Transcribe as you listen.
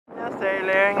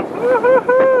sailing.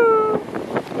 Woo-hoo-hoo.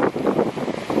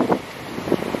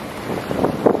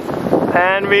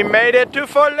 And we made it to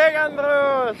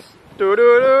Folegandros.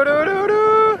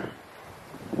 Do-do-do-do-do-do.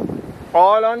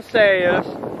 All on sails.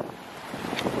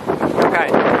 Okay.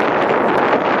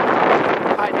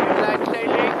 Hi, do you like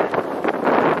sailing?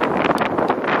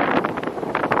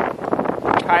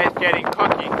 Kai is getting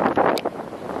cocky.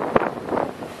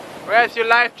 Where's your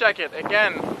life jacket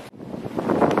again?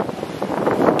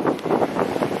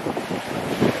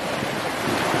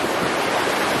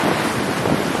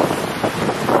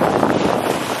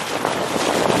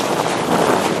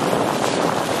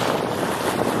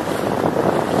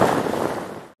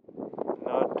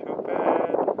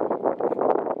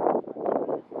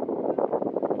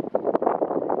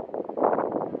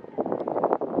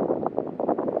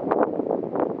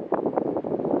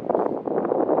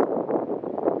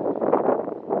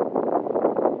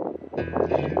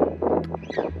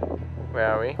 Where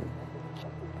are we?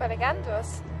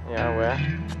 Folegandros. Yeah, where?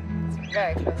 It's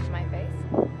very close to my face.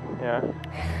 Yeah.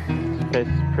 This place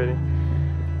is pretty.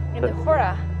 In the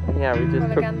Chora. Yeah, we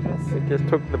just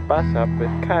took the bus up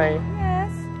with Kai.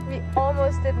 Yes. We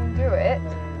almost didn't do it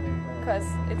because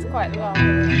it's quite long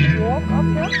walk up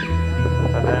here.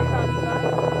 But then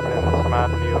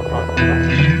smartly you found the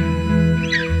bus.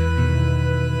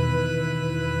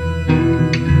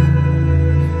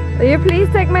 Will you please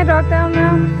take my dog down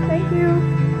now? Thank you.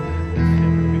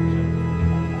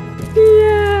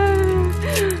 Yeah.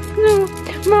 No,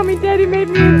 Mommy, Daddy made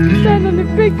me stand on a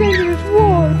big dangerous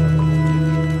wall.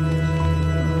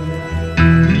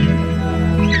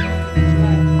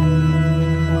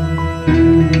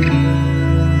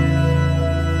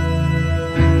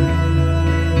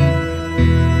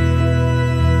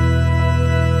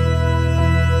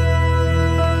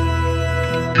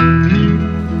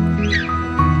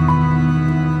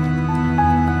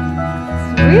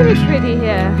 Really pretty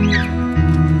here.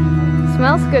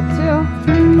 Smells good too.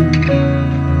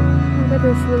 Look at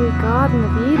this little garden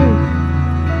of Eden.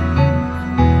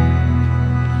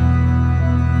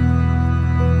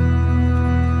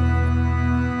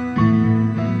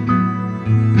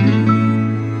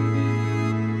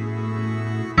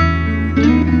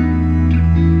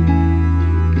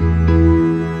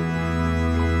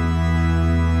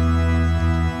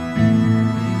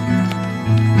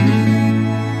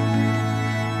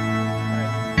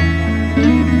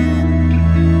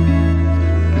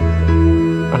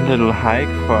 Little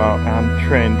hike for our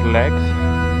untrained legs.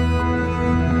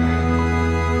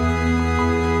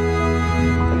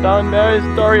 And down there is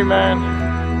Doryman,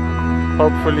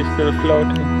 hopefully still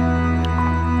floating.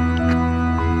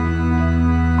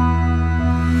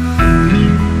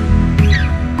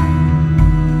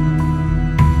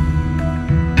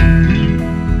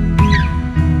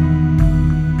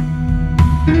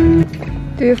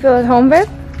 Do you feel at home, babe?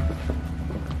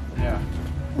 Yeah.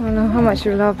 I don't know how much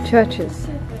you love churches.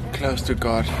 Close to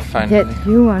God, finally. Yet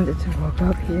you wanted to walk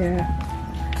up here.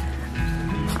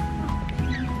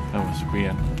 That was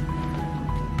weird.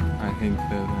 I think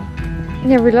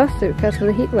Yeah, we lost it because of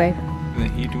the heat wave. the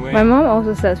heat wave. My mom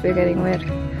also says we're getting wet.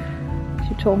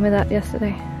 She told me that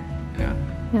yesterday. Yeah.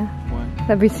 Yeah. Why?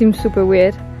 That we seem super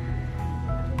weird.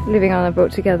 Living on a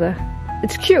boat together.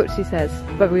 It's cute, she says,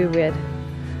 but we're weird.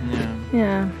 Yeah.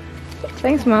 Yeah.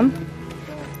 Thanks, Mom.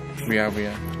 We are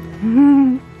weird.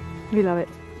 We love it.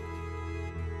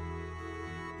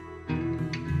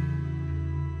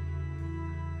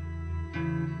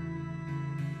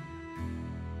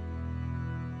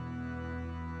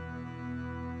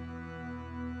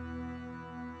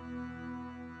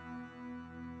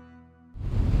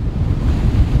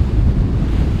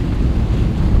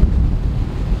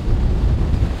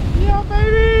 Yeah,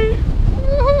 baby!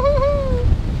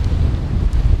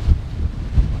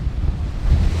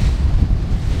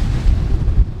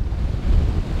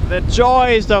 The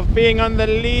joys of being on the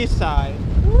lee side.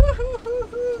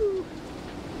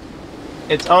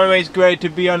 It's always great to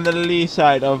be on the lee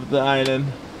side of the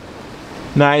island.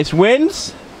 Nice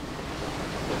winds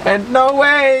and no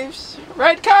waves.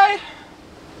 Right, Kai?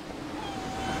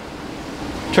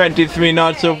 23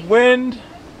 knots of wind,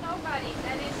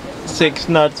 6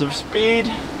 knots of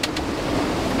speed.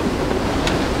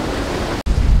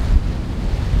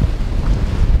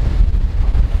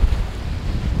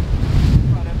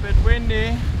 Quite a bit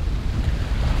windy.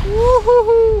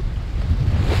 Woohoo!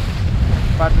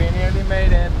 But we nearly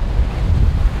made it.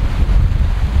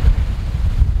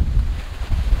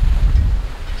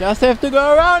 Just have to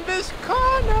go around this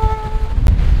corner.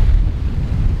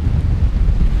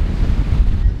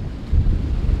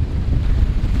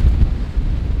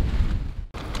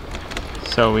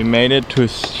 So So we made it to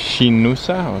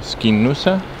Schinousa.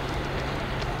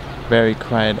 Very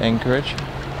quiet anchorage.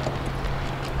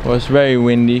 It was very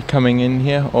windy coming in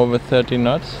here, over 30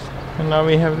 knots. And now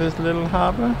we have this little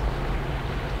harbor.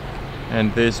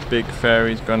 And this big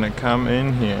ferry is gonna come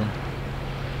in here.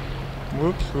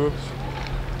 Whoops, whoops.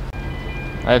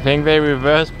 I think they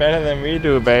reverse better than we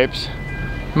do, babes.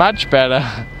 Much better.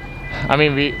 I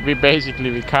mean, we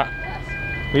basically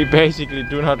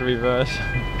do not reverse.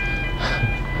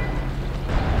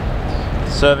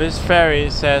 So this ferry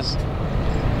says,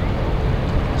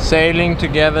 sailing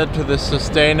together to the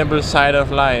sustainable side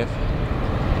of life.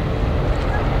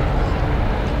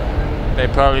 They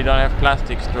probably don't have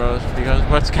plastic straws, because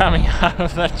what's coming out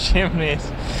of that chimney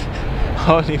is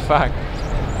holy fuck.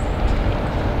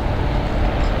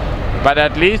 But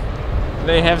at least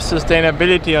they have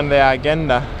sustainability on their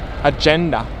agenda.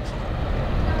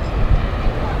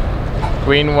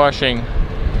 Greenwashing.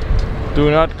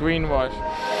 Do not greenwash.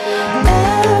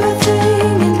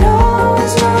 Everything you know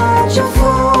is not your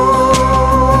fault.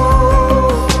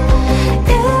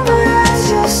 In my eyes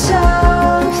you're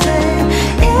something,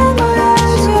 in my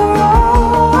eyes you're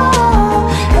wrong.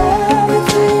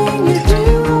 Everything you do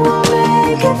will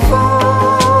make it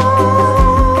fall.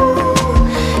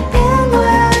 In my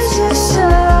eyes you're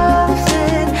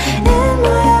something, in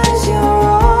my eyes you're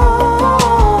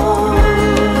wrong.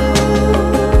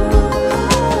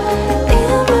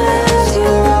 In my eyes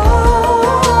you're wrong.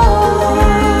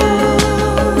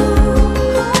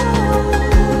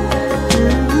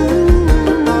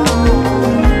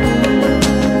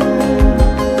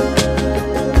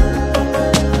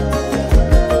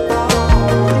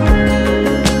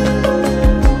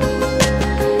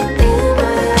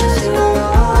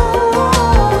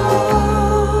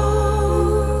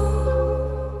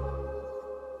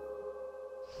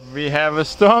 We have a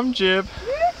storm jib.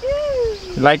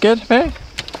 You like it, babe?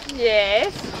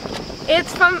 Yes.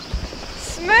 It's from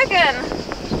Smögen.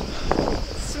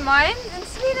 Smine in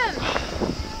Sweden.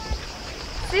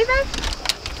 See that?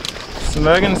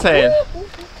 Smögen sail.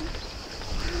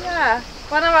 Yeah.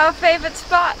 One of our favorite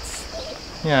spots.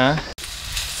 Yeah.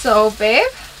 So,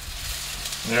 babe,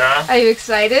 Yeah. are you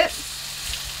excited?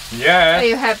 Are Yeah.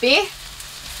 you happy?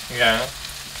 Yeah.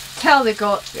 Tell the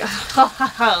good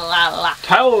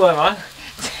Tell them, huh?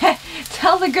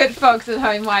 Tell the good folks at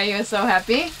home why you're so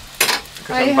happy.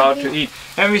 Because Are I'm you about happy? to eat.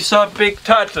 And we saw a big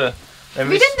turtle. And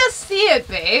We didn't just see it,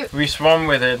 babe. we swam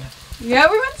with it. Yeah,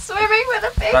 we went swimming with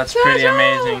a big That's turtle. pretty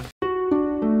amazing.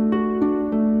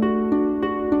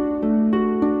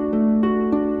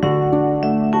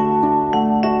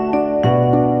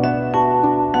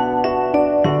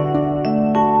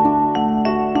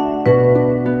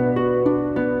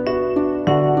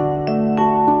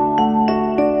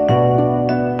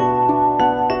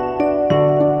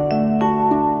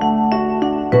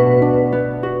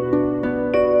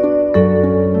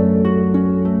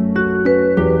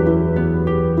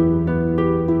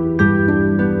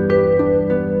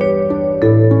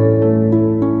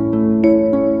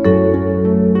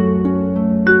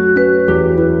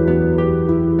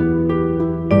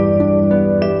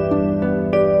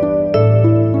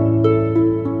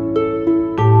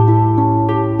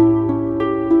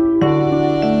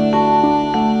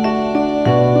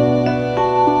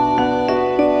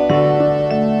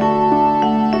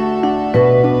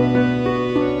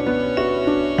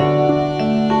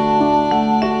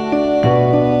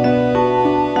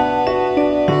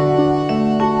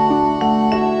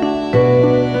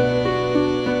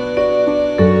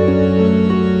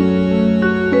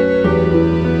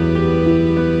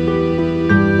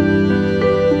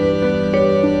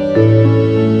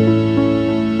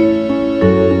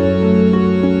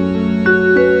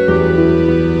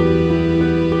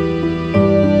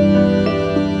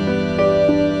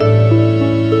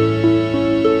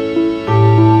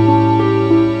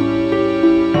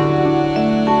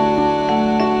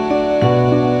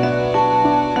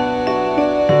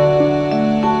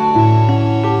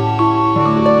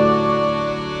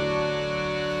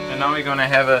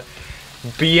 Have a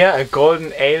beer, a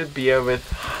golden ale beer with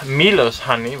Milos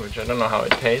honey, which I don't know how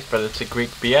it tastes, but it's a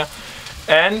Greek beer,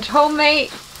 and Homemade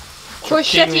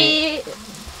bruschetta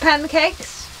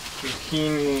pancakes.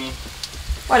 zucchini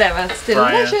Whatever, it's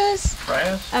delicious.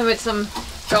 fries. And with some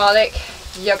garlic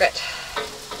yogurt.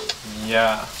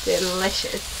 Yeah.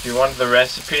 Delicious. If you want the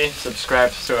recipe,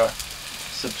 subscribe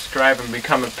and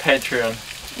become a Patreon.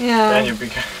 Yeah. Then you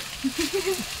become.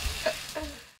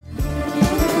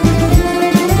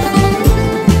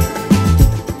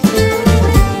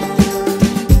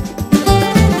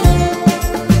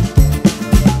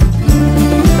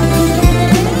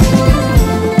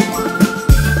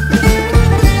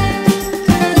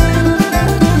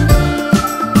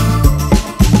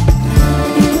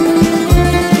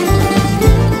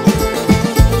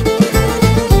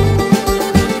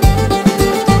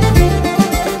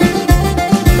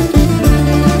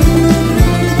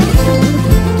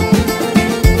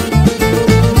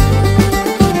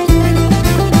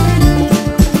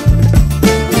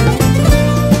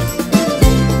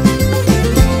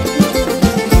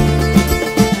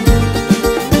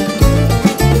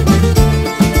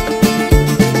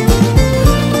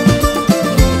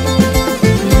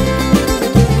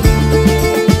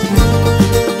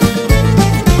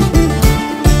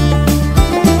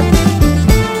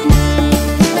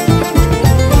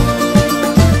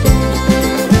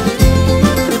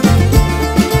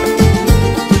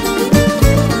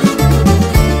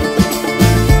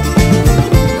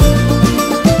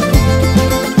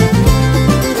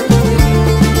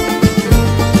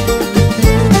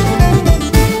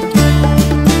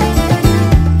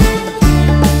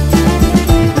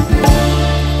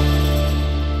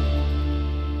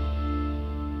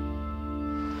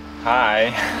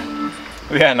 Hi.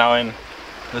 We are now in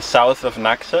the south of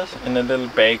Naxos in a little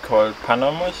bay called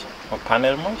Panermos or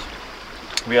Panermos.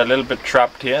 We are a little bit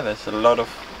trapped here. There's a lot of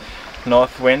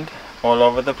north wind all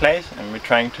over the place and we're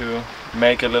trying to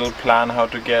make a little plan how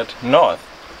to get north.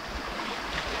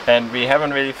 And we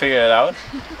haven't really figured it out.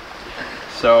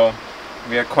 So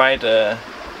we are quite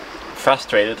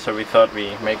frustrated, so we thought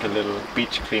we make a little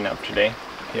beach cleanup today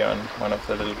here on one of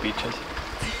the little beaches.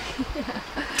 Yeah.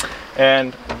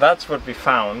 And that's what we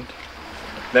found.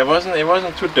 It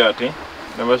wasn't too dirty.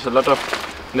 There was a lot of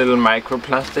little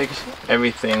microplastics,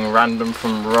 everything random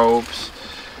from ropes,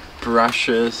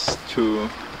 brushes to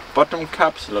bottom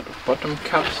cups, a lot of bottle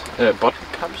cups,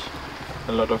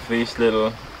 a lot of these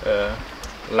little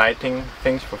lighting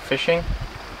things for fishing,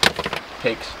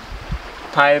 pigs,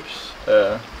 pipes,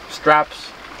 straps,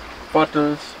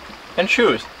 bottles, and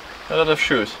shoes. A lot of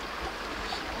shoes.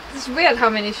 It's weird how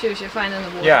many shoes you find in the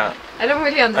water. Yeah. I don't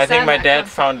really understand. I think my that dad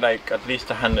concept. found like at least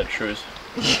 100 shoes.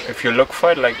 If you look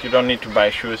for it, like you don't need to buy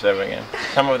shoes ever again.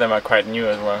 Some of them are quite new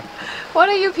as well. What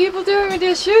are you people doing with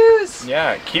your shoes?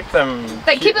 Yeah, keep them.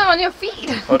 Keep them on your feet.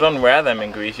 Or don't wear them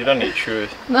in Greece. You don't need shoes.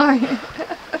 No.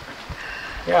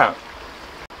 Yeah.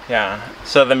 Yeah.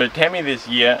 So the meltemi this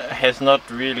year has not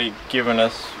really given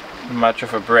us much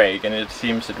of a break, and it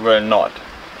seems it will not.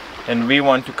 And we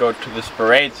want to go to the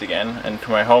Schinousa again and to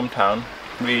my hometown.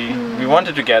 We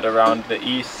wanted to get around the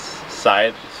east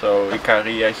side, so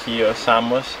Ikaria, Chios,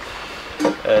 Samos,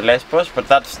 Lesbos, but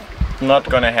that's not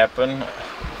gonna happen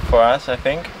for us, I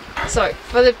think. So,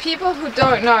 for the people who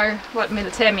don't know what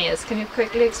meltemi is, can you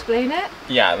quickly explain it?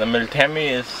 Yeah, the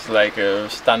meltemi is like a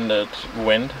standard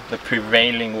wind, the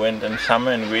prevailing wind in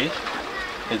summer in Greece.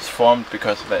 It's formed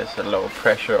because there's a low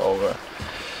pressure over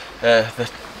the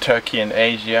Turkey and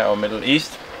Asia or Middle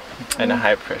East, and a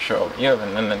high pressure over Europe,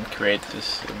 and then creates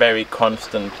this very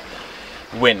constant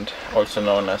wind, also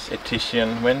known as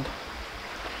Etesian wind.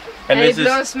 And this it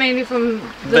blows mainly from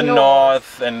the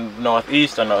north and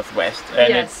northeast or northwest. And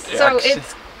yes, so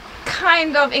it's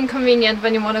kind of inconvenient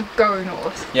when you want to go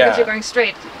north, yeah, because you're going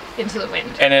straight into the wind.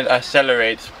 And it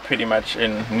accelerates pretty much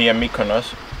in near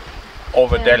Mykonos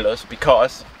over Delos,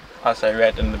 because, as I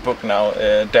read in the book now,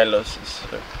 Delos is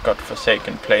a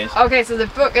godforsaken place. Okay, so the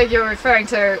book that you're referring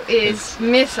to is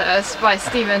Mythos by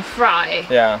Stephen Fry.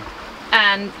 Yeah.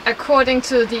 And according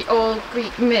to the old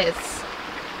Greek myths,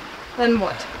 then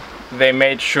what? They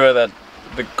made sure that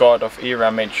the god of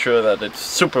Era made sure that it's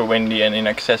super windy and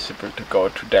inaccessible to go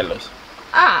to Delos.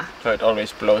 Ah. So it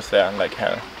always blows there like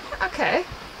hell. Okay.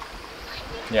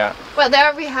 Yeah. Well,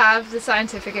 there we have the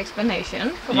scientific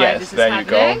explanation for why Yes, this is there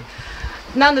happening. you go.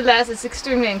 Nonetheless, it's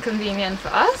extremely inconvenient for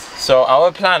us. So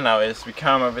our plan now is we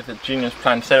come up with a genius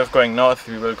plan. Instead of going north,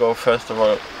 we will go first of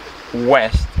all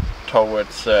west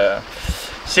towards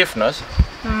Sifnos,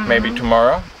 maybe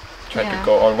tomorrow. Try to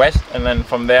go all west, and then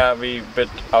from there we bit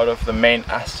out of the main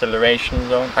acceleration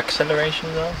zone,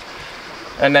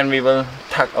 and then we will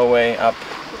tuck our way up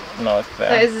north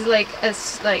there. There's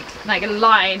like a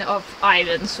line of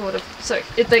islands, sort of. So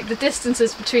it's like the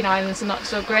distances between islands are not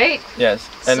so great. Yes,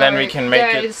 and then we can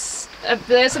make it.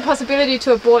 There's a possibility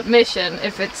to abort mission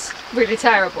if it's really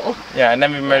terrible. Yeah, and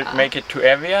then we make it to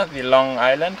Evia, the long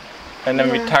island, and then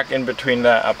we tuck in between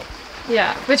there up.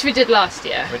 Yeah, which we did last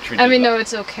year. And we know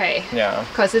it's okay. Yeah.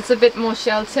 Because it's a bit more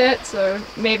sheltered, so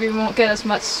maybe we won't get as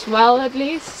much swell at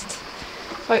least.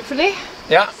 Hopefully.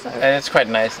 Yeah, and it's quite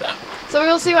nice there. So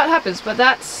we'll see what happens, but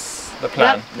that's the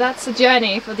plan. That's a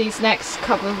journey for these next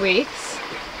couple of weeks.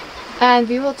 And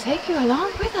we will take you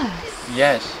along with us.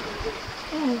 Yes.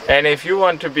 And if you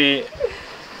want to be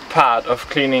part of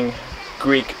cleaning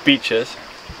Greek beaches,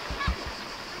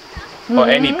 or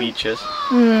any beaches,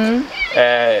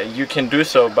 you can do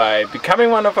so by becoming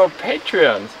one of our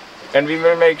Patreons. And we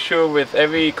will make sure with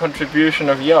every contribution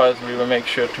of yours, we will make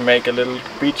sure to make a little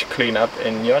beach cleanup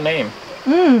in your name.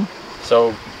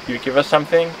 So you give us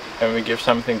something and we give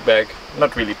something back,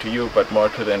 not really to you, but more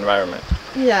to the environment.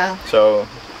 Yeah. So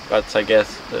that's, I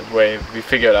guess, the way we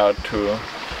figured out to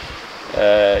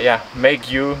make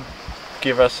you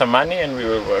give us some money and we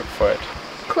will work for it.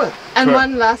 Cool. And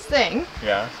one last thing.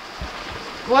 Yeah.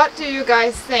 What do you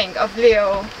guys think of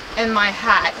Leo in my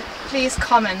hat? Please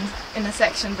comment in the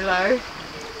section below.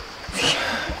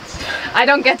 I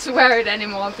don't get to wear it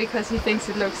anymore because he thinks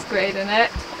it looks great in it.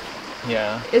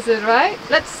 Yeah. Is it right?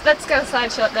 Let's go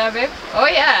side shot there, babe. Oh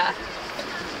yeah.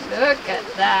 Look at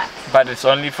that. But it's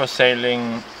only for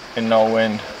sailing in no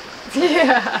wind.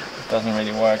 Yeah. It doesn't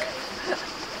really work.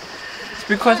 It's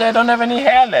because I don't have any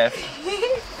hair left.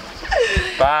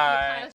 Bye.